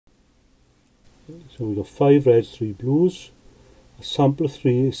So we've got 5 reds, 3 blues. A sample of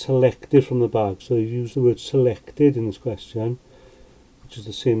 3 is selected from the bag. So they use the word selected in this question, which is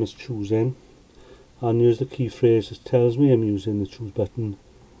the same as choosing. And here's the key phrase that tells me I'm using the choose button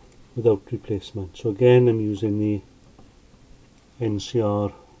without replacement. So again, I'm using the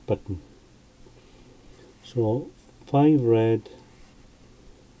NCR button. So 5 red,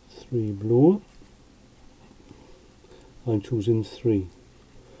 3 blue. I'm choosing 3.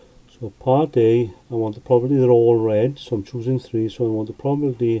 So part A, I want the probability they're all red, so I'm choosing 3, so I want the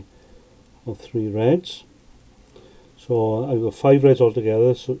probability of 3 reds. So I've got 5 reds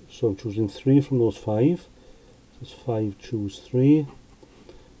altogether, so I'm choosing 3 from those 5. That's 5 choose 3,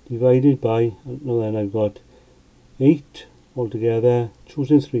 divided by, now then I've got 8 altogether,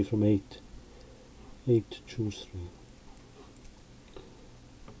 choosing 3 from 8. 8 choose 3.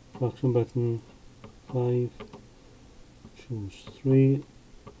 Fraction button, 5 choose 3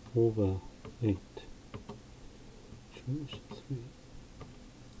 over 8 choose 3,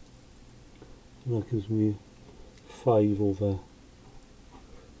 and that gives me 5 over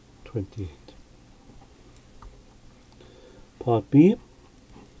 28. Part B,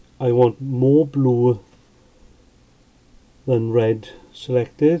 I want more blue than red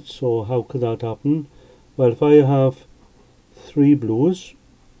selected, so how could that happen? Well, if I have 3 blues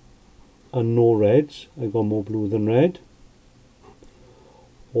and no reds, I got more blue than red.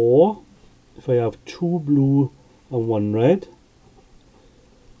 Or if I have 2 blue and 1 red,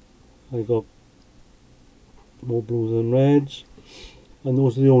 I got more blue than reds, and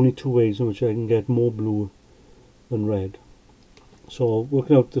those are the only 2 ways in which I can get more blue than red. So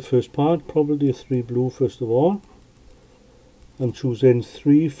working out the first part, probability of 3 blue first of all. I'm choosing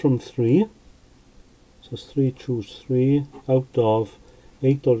 3 from 3, so it's 3 choose 3 out of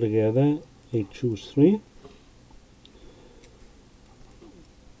 8 altogether, 8 choose 3.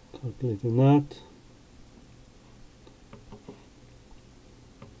 Calculating that,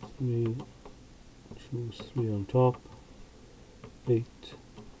 3 choose 3 on top, 8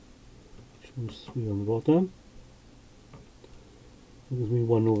 choose 3 on the bottom. That gives me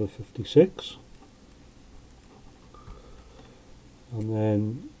 1 over 56. And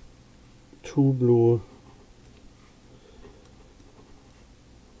then 2 blue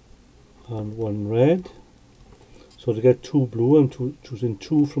and 1 red. So to get 2 blue, I'm choosing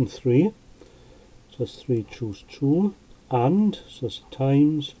 2 from 3. So that's 3 choose 2. And, so that's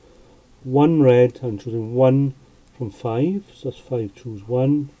times 1 red, I'm choosing 1 from 5. So that's 5 choose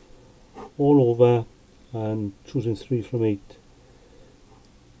 1. All over, and choosing 3 from 8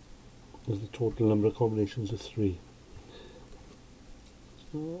 is the total number of combinations of 3.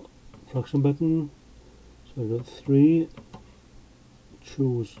 So, fraction button. So I've got 3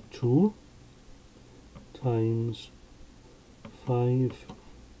 choose 2 times 5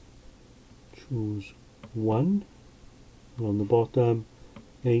 choose 1, and on the bottom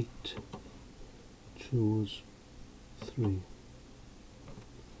 8 choose 3.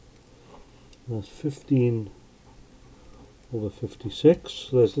 That's 15 over 56.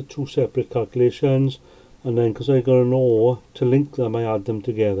 So there's the 2 separate calculations, and then because I got an or to link them, I add them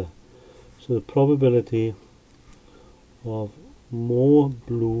together. So the probability of more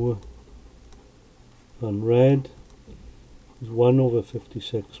blue than red is 1 over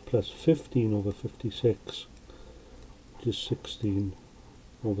 56 plus 15 over 56, which is 16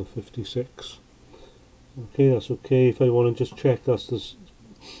 over 56. Okay, that's okay. If I want to just check that's this,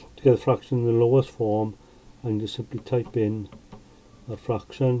 to get the fraction in the lowest form, I can just simply type in that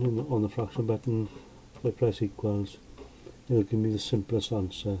fraction on the fraction button. If I press equals, it'll give me the simplest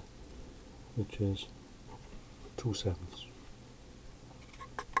answer, which is 2/7.